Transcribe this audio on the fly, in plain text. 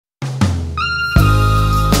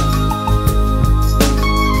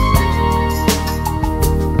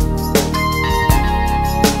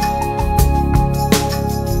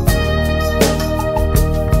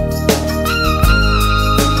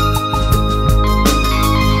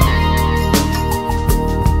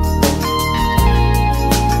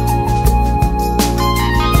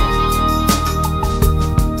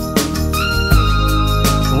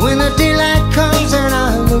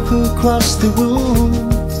across the room,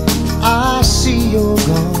 I see you're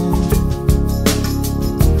gone.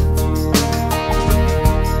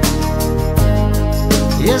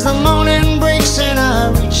 As the morning breaks and I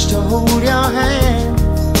reach to hold your hand,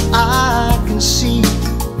 I can see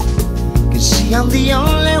I'm the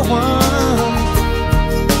only one.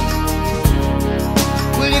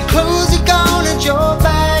 Well, your clothes are gone and your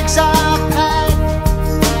bags are packed,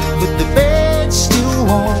 but the bed's still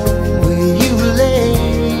warm where you lay.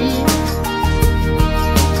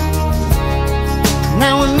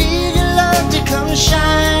 Now I need your love to come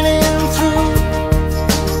shining through,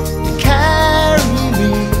 to carry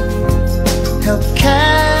me, help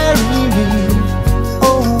carry me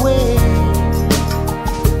away.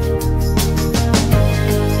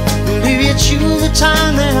 Well, if you choose the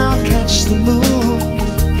time, then I'll catch the moon.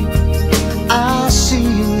 I'll see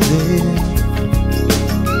you there.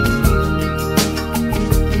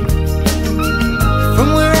 From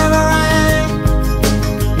wherever I am,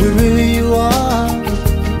 wherever you are,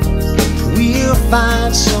 we'll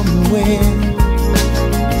find somewhere.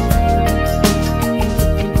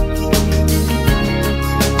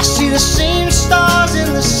 I see the same stars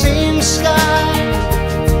in the same sky,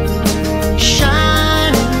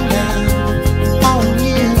 shining down on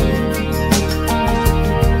you.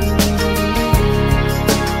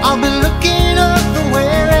 I'll be looking up from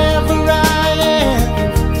wherever I am,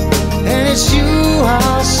 and it's you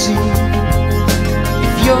I'll see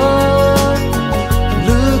if you're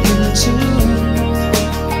looking too.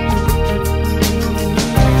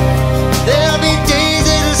 There'll be days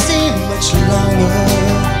that'll seem much longer,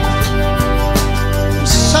 and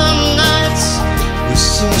some nights will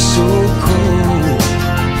seem so cold,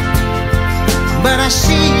 but I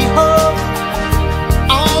see hope